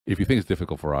If you think it's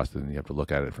difficult for us, then you have to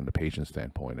look at it from the patient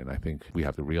standpoint. And I think we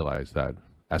have to realize that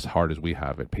as hard as we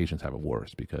have it, patients have it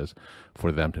worse, because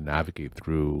for them to navigate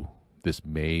through this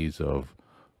maze of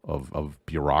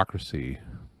bureaucracy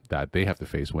that they have to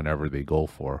face whenever they go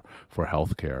for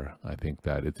healthcare, I think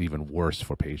that it's even worse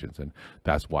for patients. And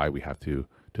that's why we have to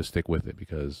stick with it,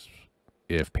 because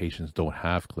if patients don't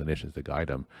have clinicians to guide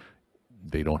them,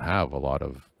 they don't have a lot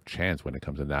of chance when it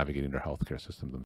comes to navigating their healthcare system